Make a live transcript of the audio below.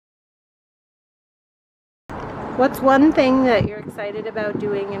What's one thing that you're excited about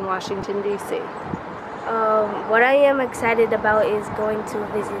doing in Washington, D.C.? What I am excited about is going to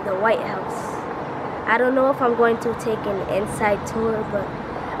visit the White House. I don't know if I'm going to take an inside tour, but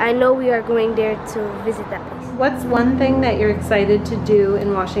I know we are going there to visit that place. What's one thing that you're excited to do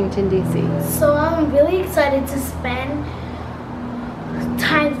in Washington, D.C.? So I'm really excited to spend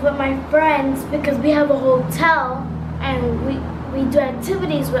time with my friends because we have a hotel and we do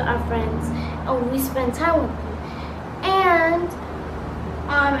activities with our friends and we spend time with them. And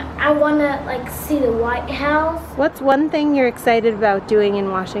I want to see the White House. What's one thing you're excited about doing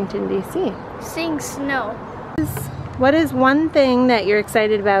in Washington, D.C.? Seeing snow. What is one thing that you're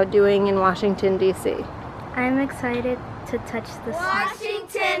excited about doing in Washington, D.C.? I'm excited to touch the sun.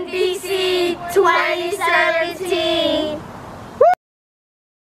 Washington, D.C. 2017.